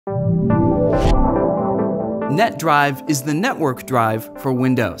NetDrive is the network drive for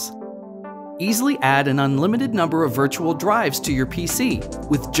Windows. Easily add an unlimited number of virtual drives to your PC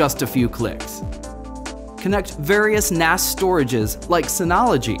with just a few clicks. Connect various NAS storages like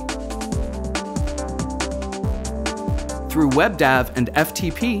Synology through WebDAV and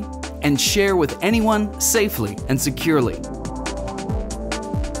FTP and share with anyone safely and securely.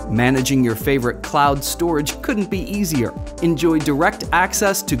 Managing your favorite cloud storage couldn't be easier. Enjoy direct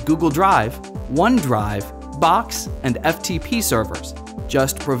access to Google Drive, OneDrive, Box, and FTP servers.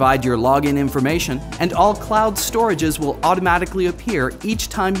 Just provide your login information and all cloud storages will automatically appear each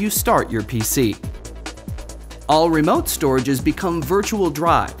time you start your PC. All remote storages become virtual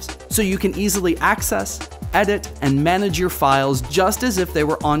drives, so you can easily access, edit, and manage your files just as if they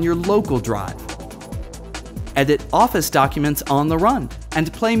were on your local drive. Edit Office documents on the run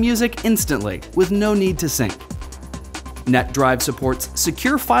and play music instantly with no need to sync. NetDrive supports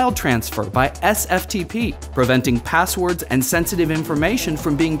secure file transfer by SFTP, preventing passwords and sensitive information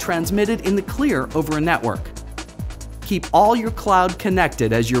from being transmitted in the clear over a network. Keep all your cloud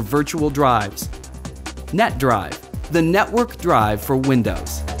connected as your virtual drives. NetDrive, the network drive for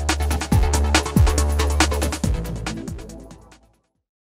Windows.